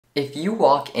If you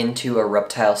walk into a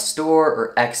reptile store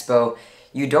or expo,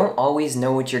 you don't always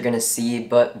know what you're gonna see,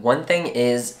 but one thing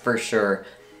is for sure.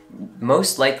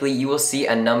 Most likely you will see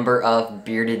a number of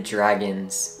bearded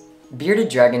dragons. Bearded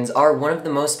dragons are one of the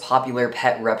most popular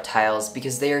pet reptiles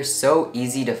because they are so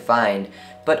easy to find,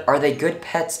 but are they good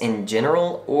pets in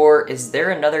general, or is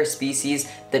there another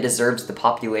species that deserves the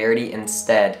popularity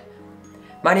instead?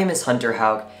 My name is Hunter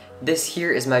Haug. This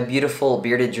here is my beautiful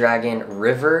bearded dragon,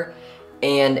 River,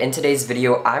 and in today's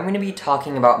video I'm going to be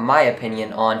talking about my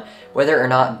opinion on whether or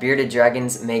not bearded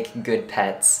dragons make good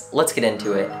pets. Let's get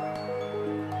into it.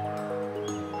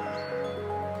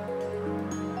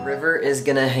 River is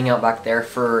gonna hang out back there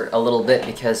for a little bit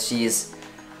because she's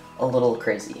a little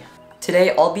crazy.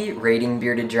 Today I'll be rating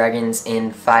bearded dragons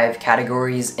in 5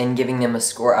 categories and giving them a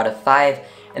score out of 5,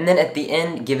 and then at the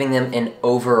end giving them an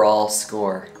overall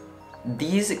score.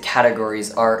 These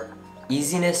categories are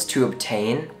easiness to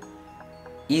obtain,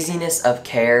 easiness of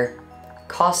care,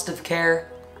 cost of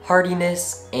care,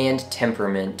 hardiness, and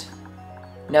temperament.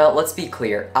 Now let's be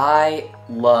clear, I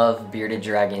love bearded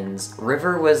dragons.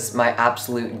 River was my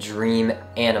absolute dream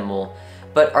animal,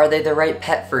 but are they the right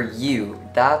pet for you?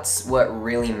 That's what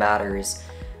really matters.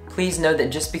 Please know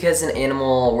that just because an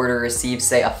animal were to receive,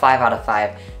 say, a 5 out of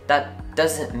 5, that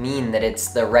doesn't mean that it's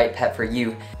the right pet for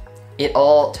you. It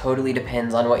all totally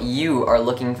depends on what you are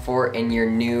looking for in your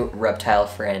new reptile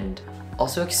friend.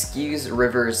 Also, excuse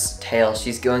River's tail.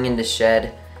 She's going into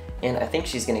shed, and I think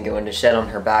she's gonna go into shed on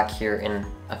her back here in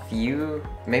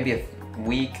maybe a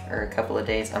week or a couple of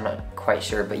days. I'm not quite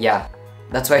sure, but yeah.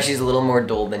 That's why she's a little more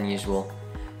dull than usual.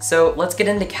 So let's get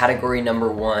into category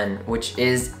number 1, which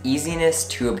is easiness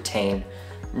to obtain.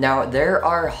 Now, there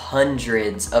are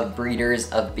hundreds of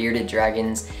breeders of bearded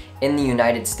dragons in the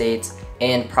United States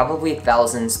and probably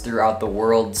thousands throughout the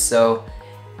world, so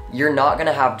you're not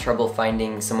gonna have trouble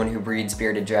finding someone who breeds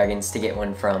bearded dragons to get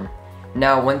one from.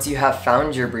 Now, once you have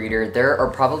found your breeder, there are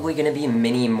probably gonna be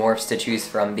many morphs to choose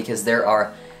from because there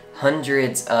are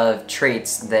hundreds of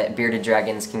traits that bearded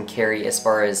dragons can carry as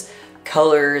far as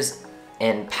colors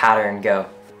and pattern go.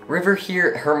 River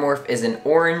here, her morph is an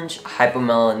orange,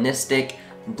 hypomelanistic,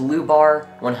 blue bar,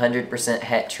 100%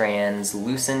 het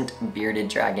translucent bearded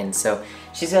dragon. So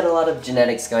she's got a lot of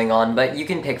genetics going on, but you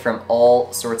can pick from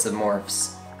all sorts of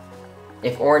morphs.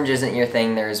 If orange isn't your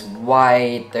thing, there's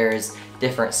white, there's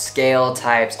different scale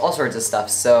types, all sorts of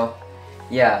stuff. So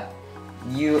yeah,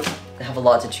 you have a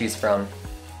lot to choose from.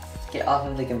 Get off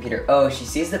of the computer. Oh, she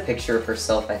sees the picture of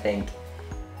herself, I think.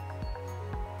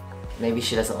 Maybe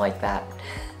she doesn't like that.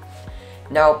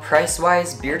 Now,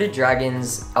 price-wise, bearded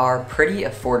dragons are pretty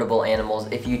affordable animals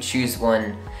if you choose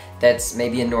one that's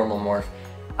maybe a normal morph.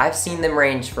 I've seen them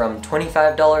range from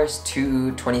 $25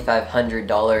 to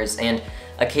 $2,500, and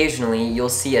occasionally you'll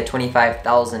see a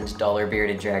 $25,000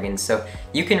 bearded dragon, so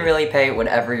you can really pay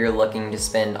whatever you're looking to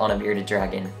spend on a bearded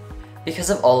dragon. Because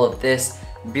of all of this,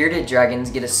 bearded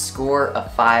dragons get a score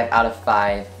of 5 out of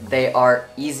 5. They are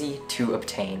easy to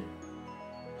obtain.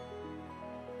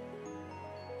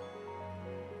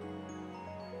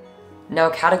 Now,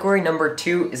 category number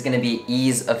 2 is going to be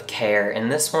ease of care,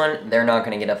 and this one, they're not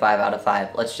going to get a 5 out of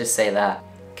 5, let's just say that.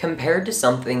 Compared to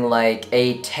something like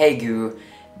a tegu,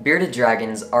 bearded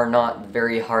dragons are not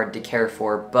very hard to care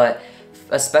for, but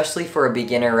especially for a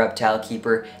beginner reptile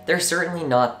keeper, they're certainly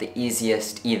not the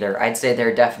easiest either. I'd say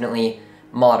they're definitely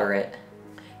moderate.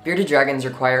 Bearded dragons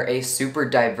require a super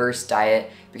diverse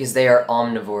diet because they are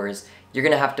omnivores. You're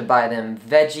gonna have to buy them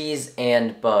veggies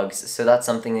and bugs, so that's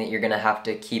something that you're gonna have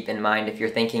to keep in mind if you're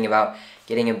thinking about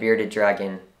getting a bearded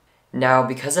dragon. Now,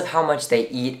 because of how much they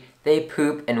eat, they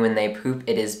poop, and when they poop,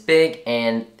 it is big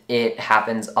and it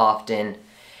happens often,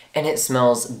 and it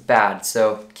smells bad,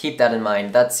 so keep that in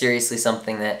mind. That's seriously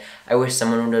something that I wish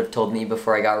someone would have told me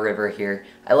before I got River here.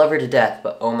 I love her to death,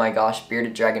 but oh my gosh,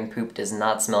 bearded dragon poop does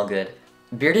not smell good.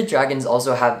 Bearded dragons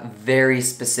also have very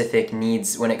specific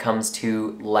needs when it comes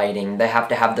to lighting. They have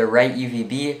to have the right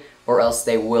UVB or else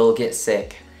they will get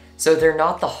sick. So they're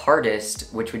not the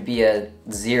hardest, which would be a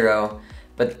 0,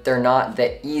 but they're not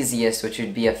the easiest, which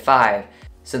would be a 5.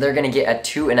 So they're gonna get a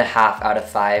 2.5 out of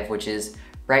 5, which is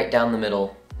right down the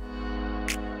middle.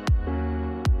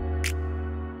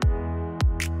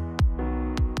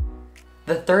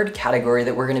 The third category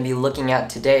that we're going to be looking at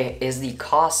today is the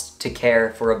cost to care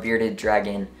for a bearded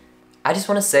dragon. I just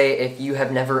want to say, if you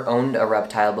have never owned a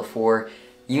reptile before,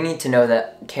 you need to know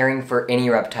that caring for any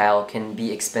reptile can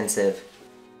be expensive.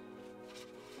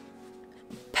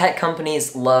 Pet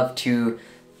companies love to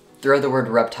throw the word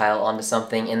reptile onto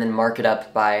something and then mark it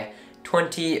up by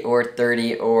 20 or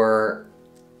 30 or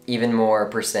even more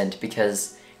 %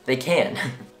 because they can.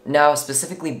 Now,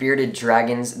 specifically bearded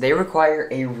dragons, they require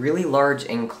a really large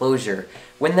enclosure.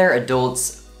 When they're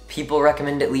adults, people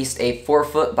recommend at least a 4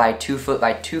 foot by 2 foot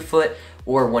by 2 foot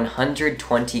or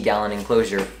 120-gallon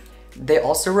enclosure. They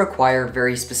also require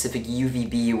very specific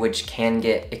UVB, which can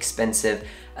get expensive,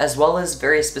 as well as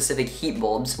very specific heat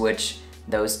bulbs, which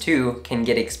those too can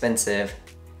get expensive.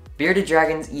 Bearded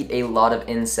dragons eat a lot of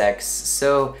insects,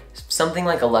 so something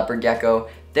like a leopard gecko,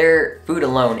 their food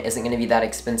alone isn't going to be that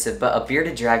expensive, but a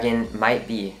bearded dragon might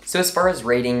be. So as far as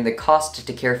rating, the cost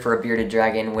to care for a bearded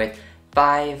dragon, with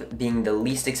 5 being the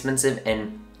least expensive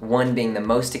and 1 being the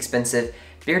most expensive,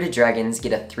 bearded dragons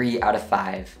get a 3 out of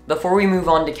 5. Before we move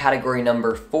on to category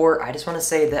number 4, I just want to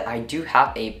say that I do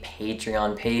have a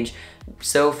Patreon page.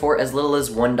 So for as little as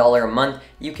 $1 a month,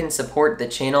 you can support the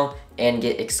channel and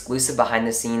get exclusive behind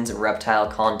the scenes reptile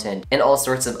content and all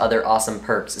sorts of other awesome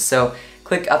perks. So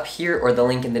click up here or the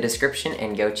link in the description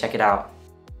and go check it out.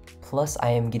 Plus, I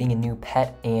am getting a new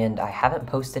pet and I haven't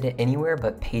posted it anywhere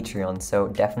but Patreon, so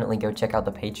definitely go check out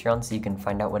the Patreon so you can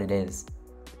find out what it is.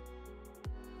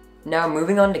 Now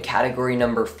moving on to category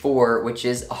number 4, which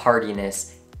is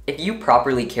hardiness. If you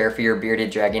properly care for your bearded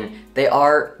dragon, they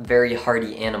are very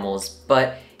hardy animals,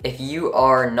 but if you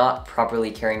are not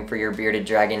properly caring for your bearded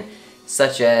dragon,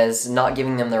 such as not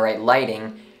giving them the right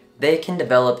lighting, they can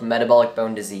develop metabolic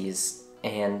bone disease.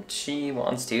 And she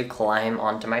wants to climb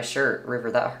onto my shirt.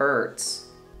 River, that hurts.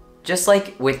 Just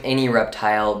like with any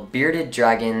reptile, bearded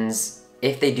dragons,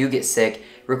 if they do get sick,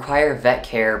 require vet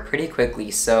care pretty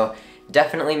quickly, so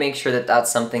definitely make sure that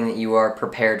that's something that you are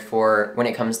prepared for when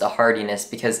it comes to hardiness,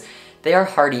 because they are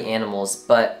hardy animals,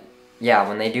 but yeah,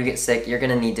 when they do get sick, you're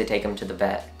gonna need to take them to the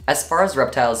vet. As far as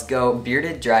reptiles go,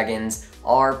 bearded dragons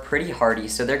are pretty hardy,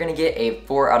 so they're gonna get a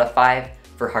 4 out of 5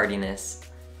 for hardiness.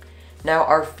 Now,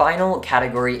 our final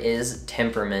category is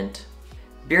temperament.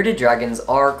 Bearded dragons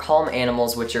are calm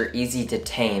animals which are easy to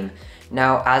tame.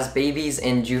 Now, as babies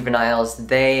and juveniles,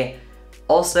 they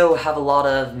also have a lot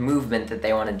of movement that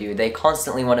they want to do. They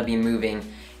constantly want to be moving,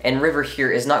 and River here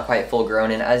is not quite full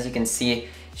grown, and as you can see,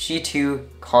 she too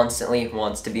constantly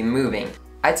wants to be moving.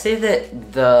 I'd say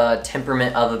that the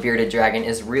temperament of a bearded dragon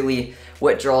is really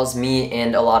what draws me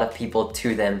and a lot of people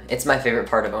to them. It's my favorite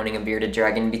part of owning a bearded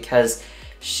dragon because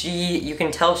you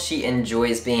can tell she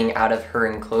enjoys being out of her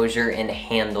enclosure and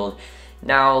handled.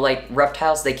 Now, like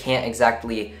reptiles, they can't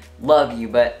exactly love you,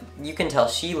 but you can tell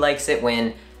she likes it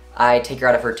when I take her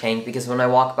out of her tank, because when I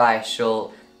walk by,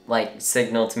 she'll like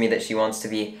signal to me that she wants to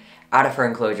be out of her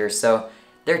enclosure. So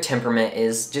their temperament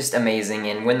is just amazing,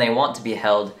 and when they want to be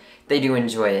held, they do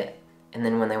enjoy it. And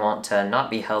then when they want to not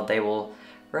be held, they will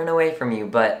run away from you,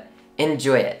 but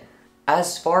enjoy it.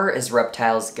 As far as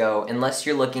reptiles go, unless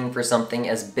you're looking for something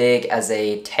as big as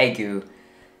a tegu,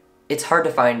 it's hard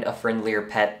to find a friendlier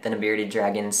pet than a bearded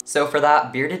dragon. So for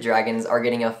that, bearded dragons are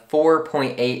getting a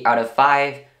 4.8 out of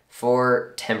 5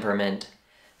 for temperament.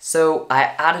 So I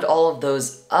added all of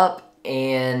those up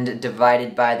and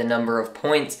divided by the number of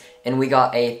points, and we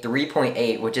got a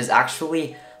 3.8, which is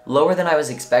actually lower than I was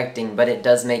expecting, but it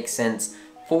does make sense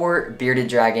for bearded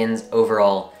dragons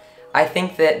overall. I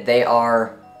think that they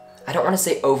are, I don't want to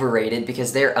say overrated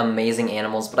because they're amazing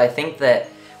animals, but I think that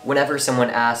whenever someone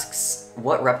asks,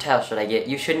 what reptile should I get,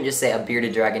 you shouldn't just say a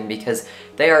bearded dragon, because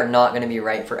they are not going to be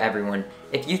right for everyone.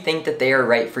 If you think that they are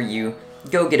right for you,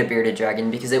 go get a bearded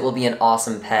dragon because it will be an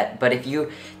awesome pet. But if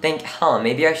you think,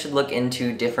 maybe I should look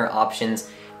into different options,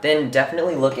 then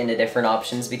definitely look into different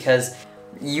options, because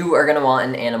you are going to want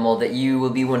an animal that you will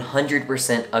be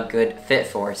 100% a good fit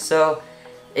for. So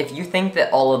if you think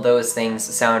that all of those things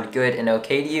sound good and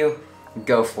okay to you,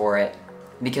 go for it.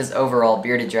 Because overall,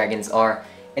 bearded dragons are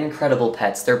incredible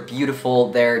pets. They're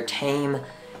beautiful, they're tame,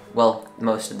 well,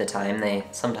 most of the time. They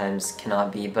sometimes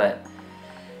cannot be, but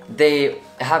they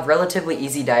have relatively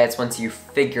easy diets once you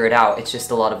figure it out. It's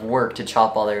just a lot of work to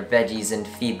chop all their veggies and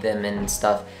feed them and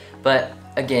stuff. But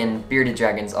again, bearded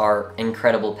dragons are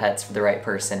incredible pets for the right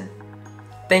person.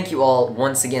 Thank you all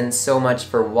once again so much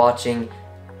for watching.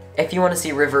 If you want to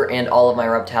see River and all of my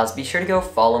reptiles, be sure to go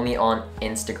follow me on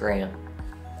Instagram.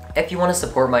 If you want to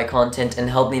support my content and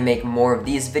help me make more of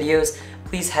these videos,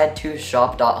 please head to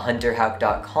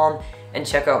shop.hunterhauk.com and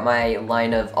check out my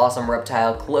line of awesome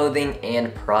reptile clothing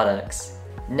and products.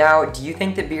 Now, do you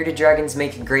think that bearded dragons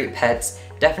make great pets?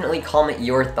 Definitely comment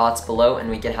your thoughts below and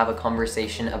we can have a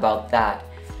conversation about that.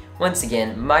 Once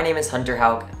again, my name is Hunter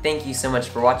Hauk. Thank you so much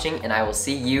for watching, and I will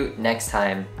see you next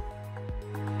time.